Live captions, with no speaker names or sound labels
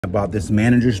I bought this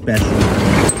manager special for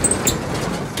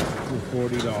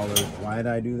 $40. Why did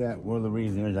I do that? Well, the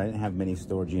reason is I didn't have many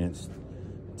storage units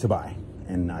to buy,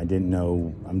 and I didn't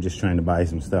know. I'm just trying to buy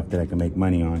some stuff that I can make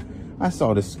money on. I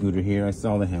saw this scooter here. I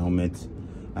saw the helmet.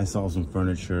 I saw some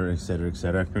furniture, etc.,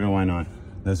 etc. I figured, why not?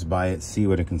 Let's buy it, see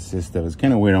what it consists of. It's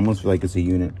kind of weird. I almost feel like it's a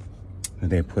unit that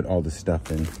they put all the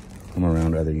stuff in from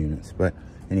around other units. But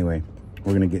anyway,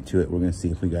 we're gonna get to it. We're gonna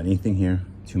see if we got anything here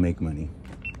to make money.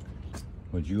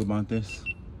 What'd you about this?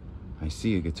 I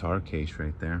see a guitar case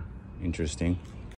right there. Interesting.